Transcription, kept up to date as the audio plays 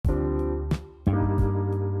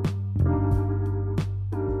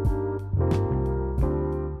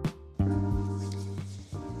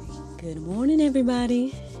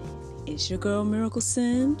everybody. It's your girl Miracle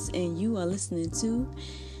Sims, and you are listening to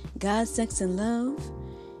God, Sex, and Love,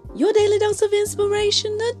 your daily dose of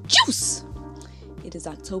inspiration, the juice. It is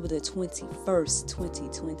October the 21st,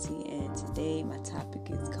 2020, and today my topic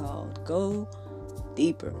is called Go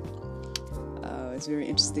Deeper. It's very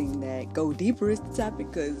interesting that Go Deeper is the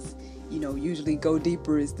topic because, usually Go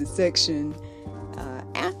Deeper is the section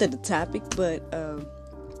after the topic, but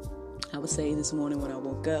I would say this morning when I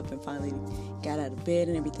woke up and finally got out of bed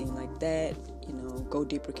and everything like that, Go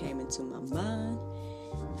Deeper came into my mind.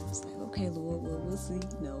 I was like, okay, Lord, well, we'll see,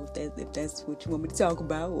 if that's what you want me to talk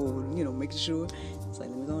about, or, making sure. It's like,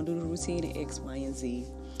 let me go and do the routine and X, Y, and Z.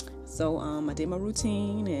 So, I did my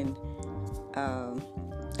routine, and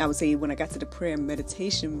I would say when I got to the prayer and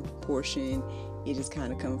meditation portion, it just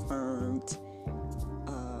kind of confirmed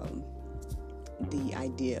the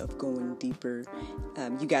idea of going deeper.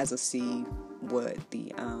 You guys will see what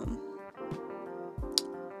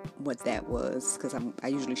that was, because I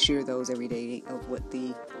usually share those every day of what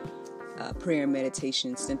the prayer and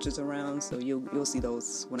meditation centers around. So you'll see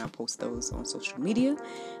those when I post those on social media.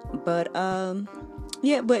 But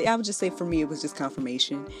but I would just say for me it was just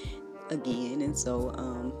confirmation again. And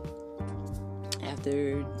so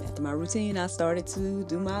after my routine, I started to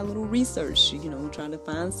do my little research, trying to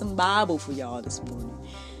find some Bible for y'all this morning.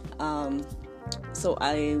 So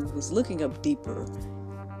I was looking up deeper,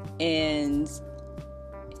 and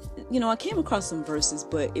I came across some verses,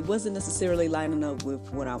 but it wasn't necessarily lining up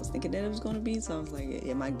with what I was thinking that it was going to be. So I was like,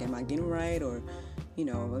 am I getting right? Or,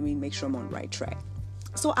 let me make sure I'm on the right track.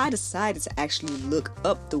 So I decided to actually look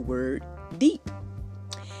up the word deep.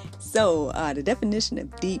 So the definition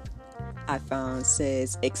of deep I found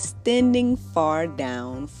says extending far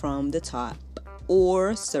down from the top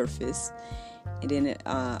or surface. And then it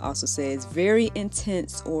also says very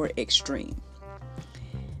intense or extreme.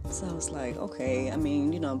 So I was like, okay,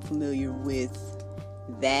 I'm familiar with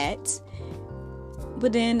that.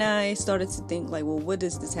 But then I started to think like, well, what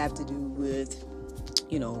does this have to do with,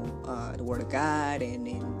 the Word of God and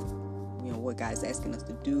what God's asking us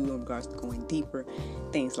to do in regards to going deeper,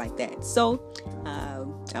 things like that. So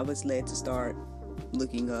I was led to start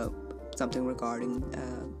looking up something regarding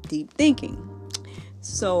deep thinking.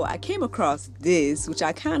 So I came across this, which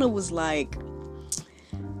I kind of was like,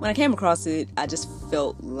 when I came across it, I just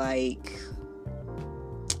felt like,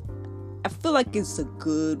 it's a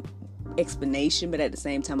good explanation, but at the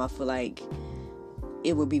same time, I feel like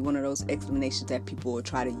it would be one of those explanations that people will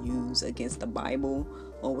try to use against the Bible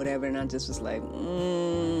or whatever. And I just was like,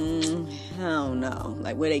 I don't know,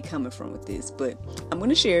 like where they coming from with this, but I'm going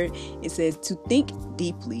to share it. It says to think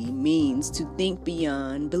deeply means to think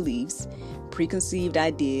beyond beliefs, preconceived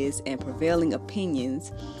ideas, and prevailing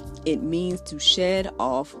opinions. It means to shed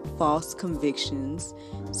off false convictions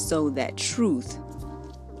so that truth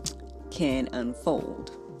can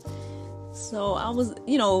unfold. So I was,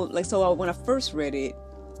 when I first read it,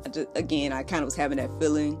 I kind of was having that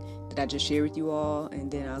feeling that I just shared with you all.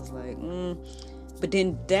 And then I was like, But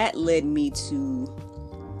then that led me to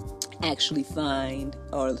actually find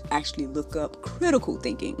or actually look up critical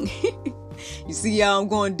thinking. You see how I'm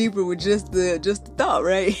going deeper with just the thought,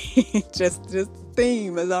 right? just the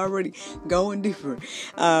theme is already going deeper.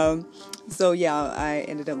 I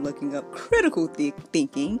ended up looking up critical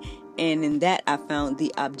thinking, and in that I found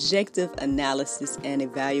the objective analysis and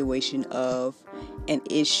evaluation of an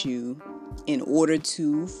issue in order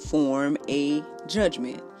to form a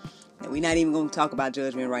judgment. Now, we're not even going to talk about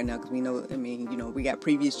judgment right now because we know, we got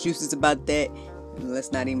previous juices about that.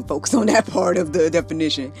 Let's not even focus on that part of the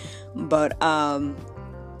definition. But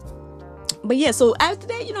yeah, so after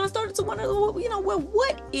that, I started to wonder,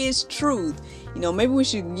 what is truth? Maybe we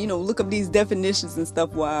should, look up these definitions and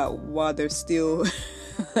stuff while they're still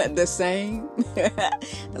the same.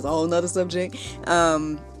 That's a whole nother subject.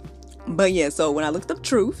 But yeah, so when I looked up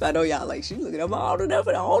truth, I know y'all like, she looking up all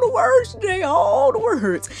the words today, all the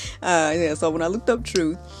words. So when I looked up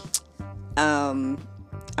truth,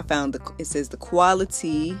 I found it says the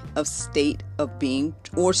quality of state of being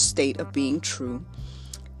true,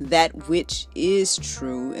 that which is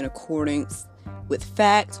true in accordance with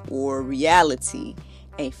fact or reality,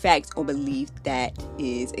 a fact or belief that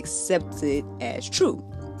is accepted as true.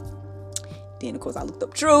 Then, of course, I looked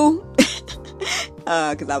up true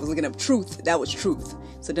because I was looking up truth. That was truth.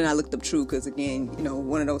 So then I looked up true because, again,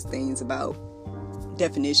 one of those things about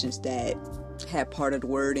definitions that had part of the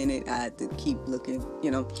word in it, I had to keep looking,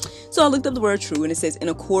 So I looked up the word true, and it says in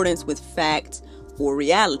accordance with fact or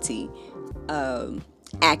reality,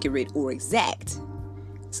 accurate or exact.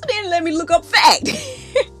 So then let me look up fact.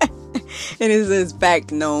 And it says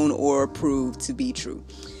fact known or proved to be true.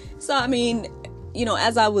 So,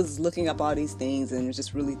 as I was looking up all these things and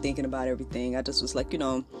just really thinking about everything, I just was like,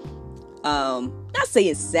 not say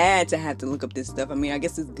it's sad to have to look up this stuff. I mean, I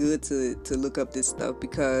guess it's good to look up this stuff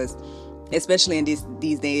because, especially in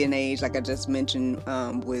these day and age, like I just mentioned,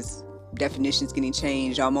 with definitions getting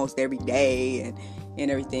changed almost every day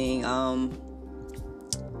and everything,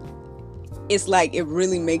 it's like it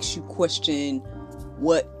really makes you question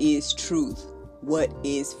what is truth, what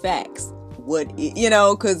is facts, what is,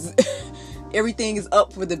 because everything is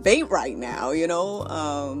up for debate right now,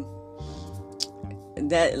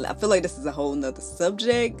 that I feel like this is a whole nother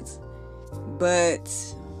subject, but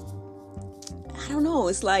I don't know,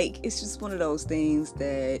 it's just one of those things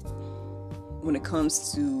that when it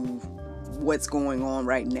comes to what's going on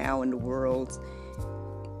right now in the world,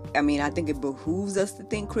 I mean, I think it behooves us to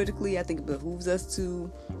think critically. I think it behooves us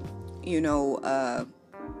to, I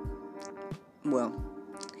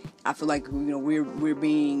feel like, we're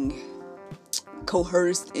being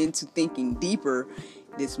coerced into thinking deeper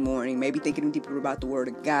this morning, maybe thinking deeper about the Word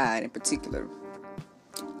of God in particular.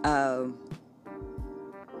 I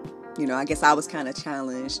guess I was kind of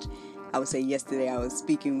challenged. I would say yesterday I was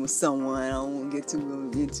speaking with someone. I don't want to get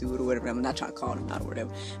too into it or whatever. I'm not trying to call them out or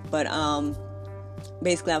whatever. But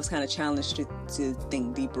basically I was kind of challenged to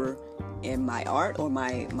think deeper in my art or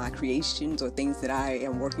my creations or things that I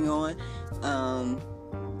am working on.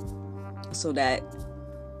 So that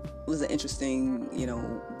was an interesting,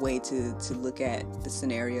 way to look at the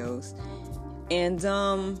scenarios. And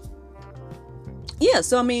so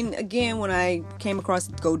I mean, again, when I came across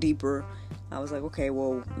Go Deeper, I was like, okay,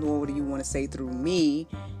 well, Lord, what do you want to say through me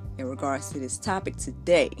in regards to this topic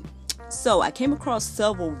today? So I came across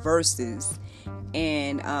several verses,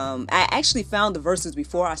 and I actually found the verses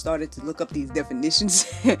before I started to look up these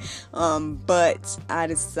definitions, but I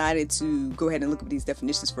decided to go ahead and look up these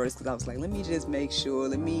definitions first because I was like, let me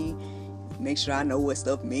make sure I know what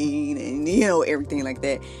stuff mean and everything like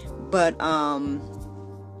that. But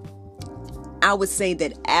I would say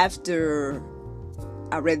that after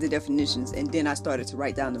I read the definitions and then I started to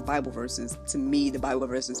write down the Bible verses, to me the Bible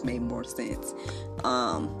verses made more sense.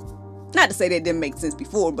 Not to say that it didn't make sense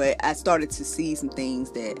before, but I started to see some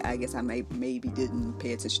things that I guess I maybe didn't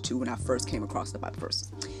pay attention to when I first came across the Bible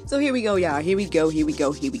verses. So here we go, y'all. Here we go.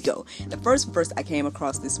 The first verse I came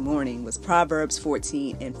across this morning was Proverbs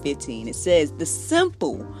 14:15. It says, "The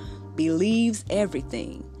simple believes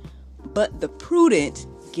everything, but the prudent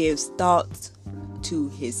gives thought to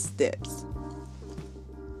his steps."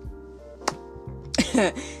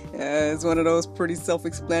 It's one of those pretty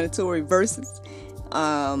self-explanatory verses.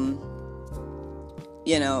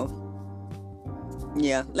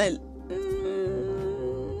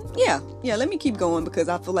 Let me keep going because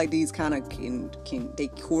I feel like these kind of they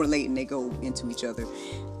correlate and they go into each other.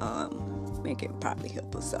 It can probably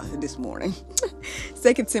help us this morning.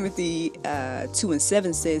 2 Timothy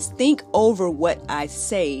 2:7 says, "Think over what I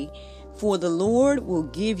say, for the Lord will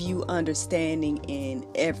give you understanding in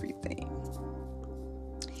everything."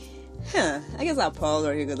 I guess I'll pause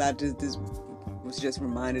right here because I was just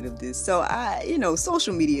reminded of this. So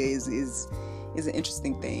social media is an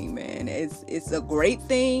interesting thing, man. It's a great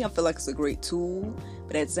thing. I feel like it's a great tool,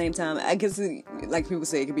 but at the same time, I guess like people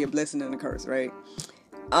say, it can be a blessing and a curse, right?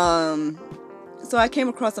 So I came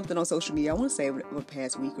across something on social media, I want to say over the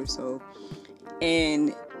past week or so,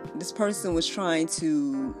 and this person was trying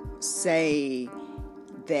to say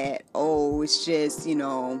that, it's just,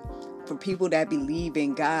 for people that believe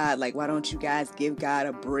in God, like, why don't you guys give God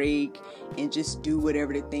a break and just do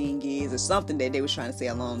whatever the thing is, or something that they was trying to say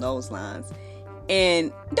along those lines.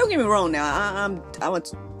 And don't get me wrong, now I'm a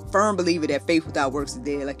firm believer that faith without works is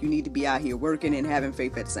dead. Like, you need to be out here working and having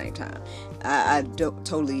faith at the same time. I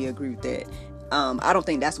totally agree with that. I don't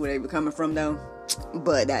think that's where they were coming from though,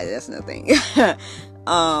 but that's another thing.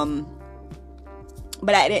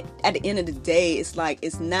 But at the end of the day, it's like,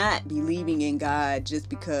 it's not believing in God just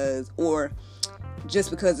because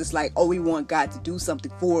it's like, we want God to do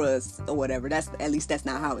something for us or whatever. That's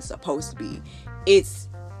not how it's supposed to be. It's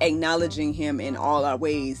acknowledging him in all our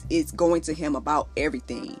ways. It's going to him about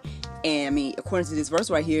everything. And I mean, according to this verse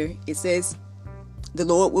right here, it says, the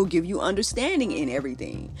Lord will give you understanding in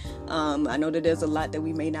everything. I know that there's a lot that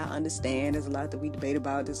we may not understand. There's a lot that we debate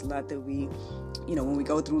about. There's a lot that we, when we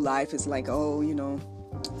go through life, it's like,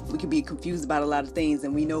 we can be confused about a lot of things,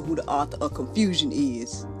 and we know who the author of confusion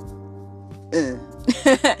is.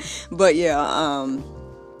 But you're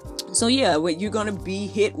going to be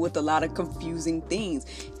hit with a lot of confusing things,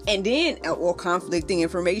 and then, or conflicting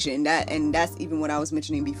information. And that's even what I was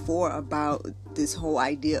mentioning before about this whole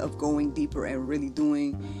idea of going deeper and really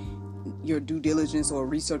doing your due diligence or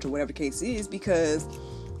research or whatever the case is, because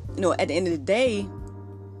at the end of the day,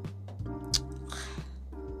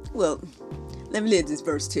 well, let me let this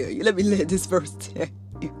verse tell you.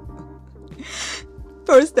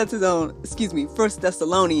 First Thessalonians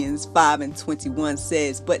 5:21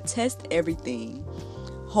 says, "But test everything,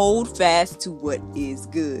 hold fast to what is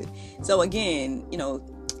good." So again,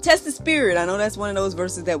 test the spirit. I know that's one of those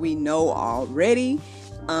verses that we know already.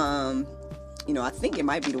 I think it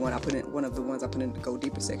might be one of the ones I put in the Go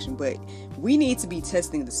Deeper section, but we need to be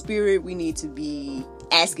testing the spirit. We need to be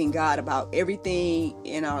asking God about everything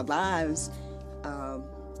in our lives.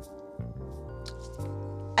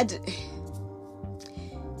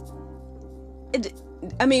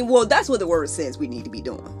 That's what the word says we need to be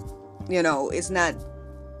doing. It's not,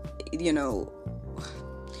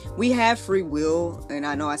 we have free will, and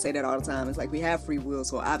I know I say that all the time. It's like we have free will,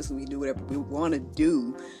 so obviously we do whatever we want to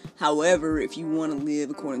do. However, if you want to live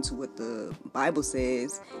according to what the Bible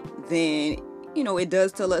says, then it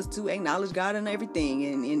does tell us to acknowledge God in everything,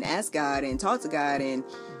 and ask God and talk to God, and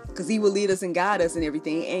because He will lead us and guide us in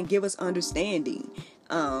everything and give us understanding.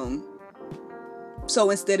 So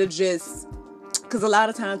instead of just, because a lot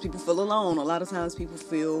of times people feel alone, a lot of times people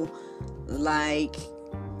feel like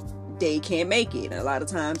they can't make it. A lot of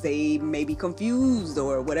times they may be confused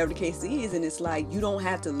or whatever the case is, and it's like, you don't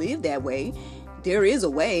have to live that way. There is a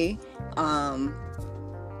way.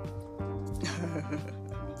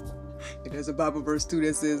 There's a Bible verse too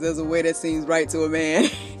that says there's a way that seems right to a man.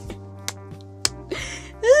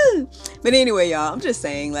 But anyway, y'all, I'm just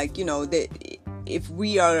saying, that if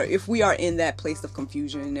we are in that place of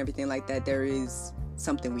confusion and everything like that, there is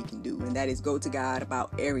something we can do, and that is go to God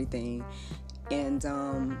about everything, and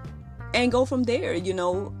go from there.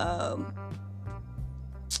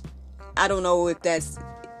 I don't know if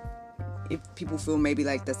people feel maybe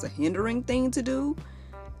like that's a hindering thing to do.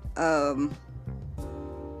 I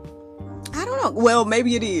don't know. Well,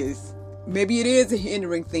 maybe it is. Maybe it is a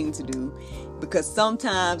hindering thing to do, because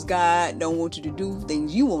sometimes God don't want you to do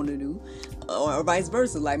things you want to do, or vice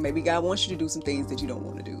versa. Like maybe God wants you to do some things that you don't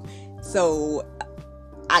want to do. So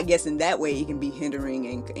I guess in that way it can be hindering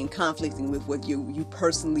and conflicting with what you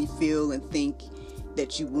personally feel and think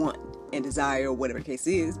that you want and desire, or whatever the case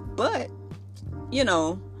is. But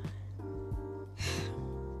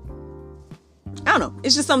I don't know.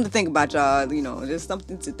 It's just something to think about, y'all. Just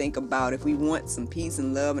something to think about. If we want some peace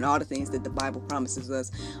and love and all the things that the Bible promises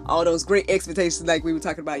us, all those great expectations like we were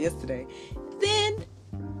talking about yesterday, then,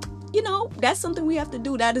 that's something we have to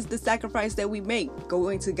do. That is the sacrifice that we make.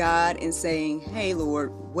 Going to God and saying, "Hey,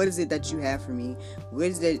 Lord, what is it that you have for me? What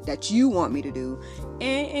is it that you want me to do?"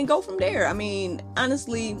 And go from there. I mean,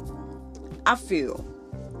 honestly, I feel,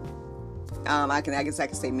 I guess I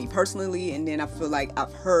can say me personally, and then I feel like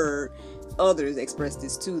I've heard others express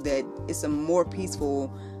this too, that it's a more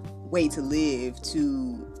peaceful way to live,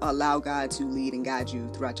 to allow God to lead and guide you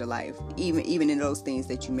throughout your life, even in those things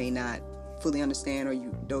that you may not fully understand, or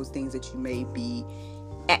those things that you may be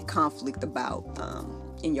at conflict about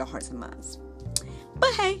in your hearts and minds.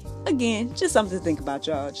 But hey, again, just something to think about,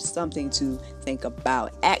 y'all. Just something to think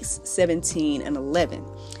about. Acts 17:11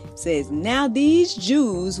 says, "Now these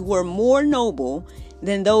Jews were more noble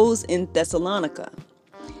than those in Thessalonica.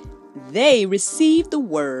 They received the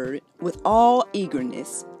word with all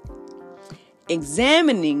eagerness,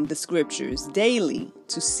 examining the scriptures daily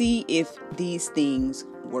to see if these things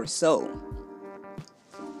were so."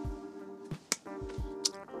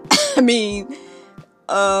 I mean,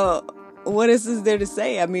 what is there to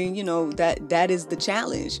say? I mean, that is the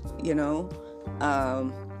challenge,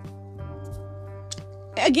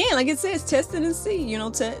 Again, like it says, test it and see,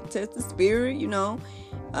 test the spirit,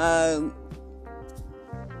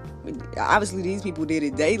 obviously these people did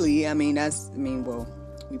it daily. I mean, we're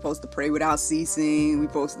supposed to pray without ceasing. We're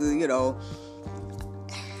supposed to,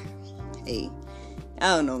 hey,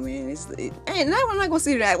 I don't know, man. And I'm not gonna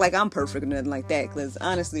sit here and act like I'm perfect or nothing like that, because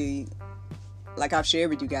honestly, like I've shared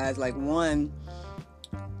with you guys, like, one,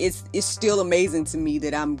 it's still amazing to me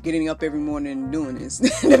that I'm getting up every morning and doing this.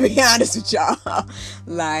 To be honest with y'all,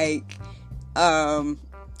 like,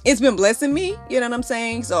 it's been blessing me, you know what I'm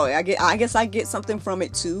saying? So I guess I get something from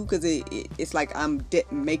it too, because it's like I'm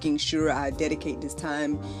making sure I dedicate this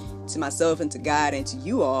time to myself and to God and to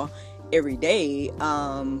you all every day,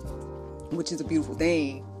 which is a beautiful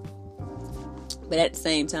thing. But at the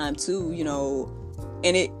same time too,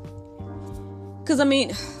 and because I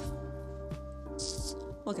mean,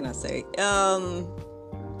 what can I say?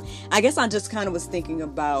 I guess I just kind of was thinking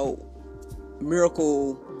about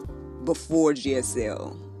Miracle before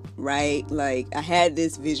GSL, right? Like I had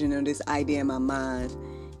this vision or this idea in my mind,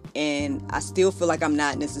 And I still feel like I'm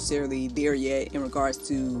not necessarily there yet in regards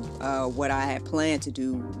to what I had planned to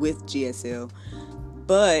do with GSL.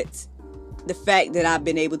 But the fact that I've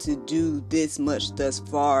been able to do this much thus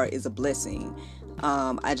far is a blessing.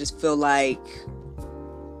 I just feel like,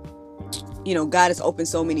 God has opened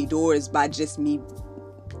so many doors by just me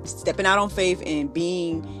stepping out on faith and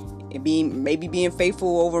being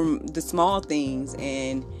faithful over the small things,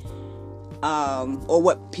 and or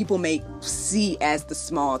what people may see as the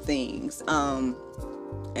small things. And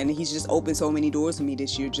he's just opened so many doors for me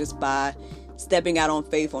this year just by stepping out on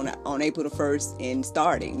faith on April the 1st and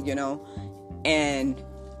starting, and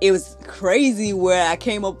it was crazy where I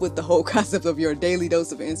came up with the whole concept of your daily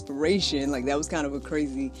dose of inspiration. Like, that was kind of a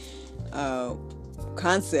crazy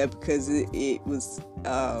concept, because it was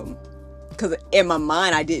because in my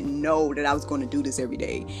mind I didn't know that I was going to do this every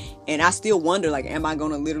day, and I still wonder, like, am I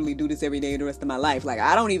going to literally do this every day the rest of my life? Like,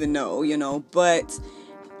 I don't even know, but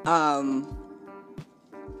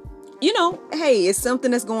hey, it's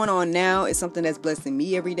something that's going on now. It's something that's blessing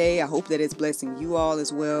me every day. I hope that it's blessing you all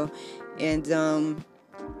as well. And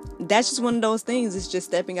that's just one of those things. It's just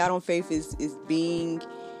stepping out on faith, is being,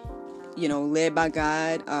 led by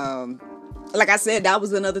God. Like I said, that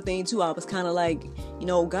was another thing too. I was kind of like,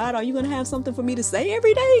 God, are you going to have something for me to say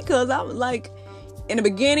every day? Because I was like, in the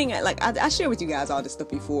beginning, like I shared with you guys all this stuff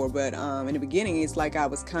before, but in the beginning, it's like I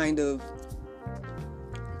was kind of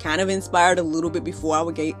inspired a little bit before I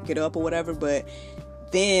would get up or whatever. But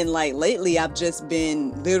then, like, lately, I've just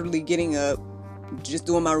been literally getting up, just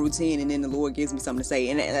doing my routine, and then the Lord gives me something to say.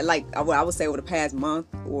 And like I would say, over the past month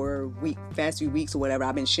or past few weeks or whatever,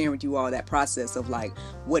 I've been sharing with you all that process of like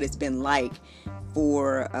what it's been like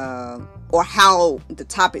for or how the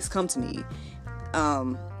topics come to me.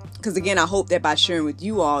 Because again, I hope that by sharing with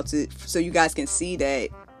you all, so you guys can see that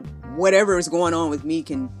whatever is going on with me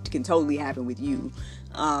can totally happen with you.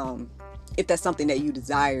 If that's something that you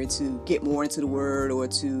desire to get more into the word, or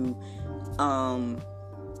to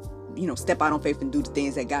step out on faith and do the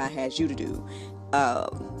things that God has you to do.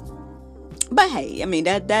 But hey, I mean,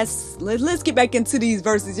 let's get back into these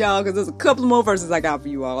verses, y'all, because there's a couple more verses I got for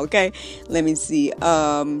you all. Okay, let me see.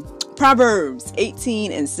 Proverbs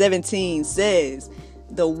 18:17 says,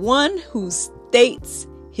 "The one who states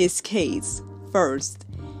his case first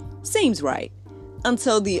seems right,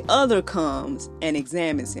 until the other comes and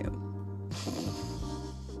examines him."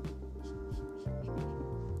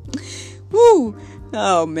 Woo!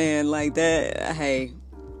 Oh man, like that. Hey,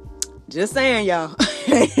 just saying, y'all.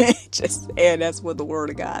 Just saying, that's what the word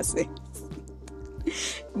of God says.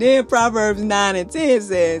 Then Proverbs 9:10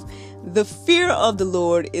 says, "The fear of the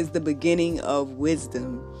Lord is the beginning of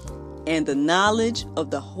wisdom, and the knowledge of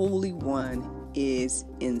the Holy One is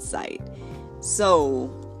insight." So,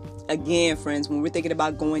 again, friends, when we're thinking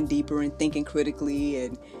about going deeper and thinking critically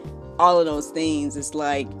and all of those things, it's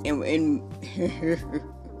like, and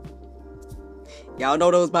y'all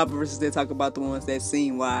know those Bible verses that talk about the ones that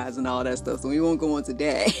seem wise and all that stuff, so we won't go into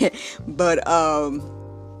that. But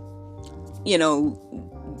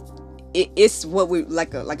it's what we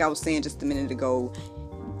like I was saying just a minute ago,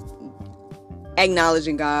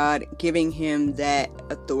 acknowledging God, giving him that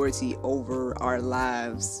authority over our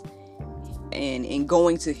lives, and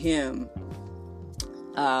going to him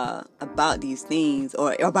about these things,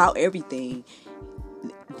 or about everything.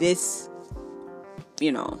 This,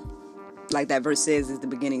 like that verse says, is the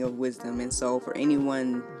beginning of wisdom. And so for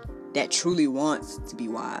anyone that truly wants to be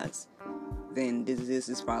wise, then this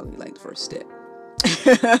is probably like the first step.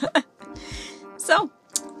 So,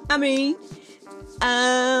 I mean,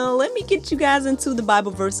 let me get you guys into the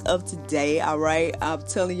Bible verse of today. All right, I'm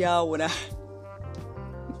telling y'all when I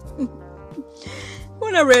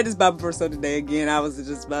read this Bible verse of today again, I was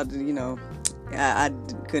just about to, I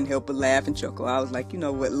couldn't help but laugh and chuckle. I was like, you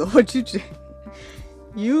know what, Lord,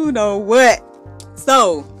 you know what?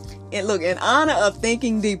 So, and look, in honor of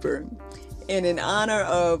thinking deeper, and in honor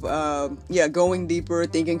of going deeper,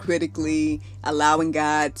 thinking critically, allowing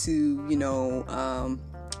God to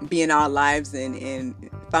be in our lives and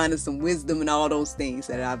finding some wisdom and all those things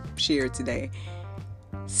that I've shared today.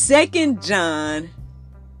 2 John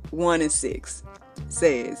 1:6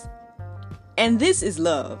 says, "And this is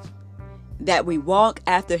love, that we walk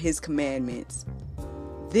after his commandments.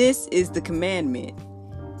 This is the commandment,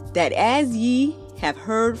 that as ye have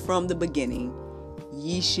heard from the beginning,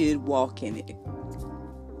 ye should walk in it."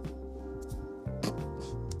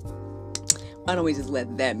 Why don't we just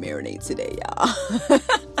let that marinate today, y'all?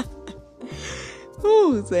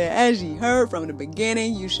 Ooh, say, as ye heard from the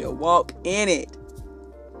beginning, you shall walk in it.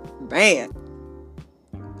 Man,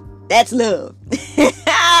 that's love.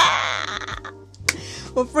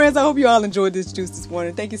 Well, friends, I hope you all enjoyed this juice this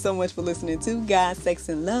morning. Thank you so much for listening to God, Sex,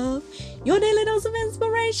 and Love, your daily dose of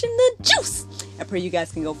inspiration, the juice. I pray you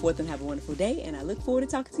guys can go forth and have a wonderful day, and I look forward to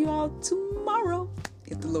talking to you all tomorrow,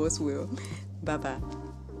 if the Lord's will. Bye-bye.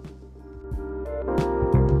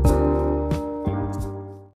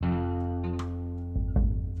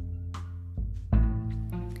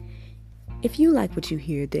 If you like what you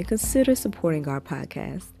hear, then consider supporting our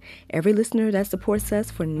podcast. Every listener that supports us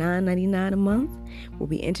for $9.99 a month will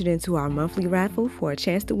be entered into our monthly raffle for a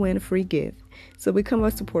chance to win a free gift. So become a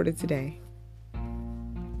supporter today.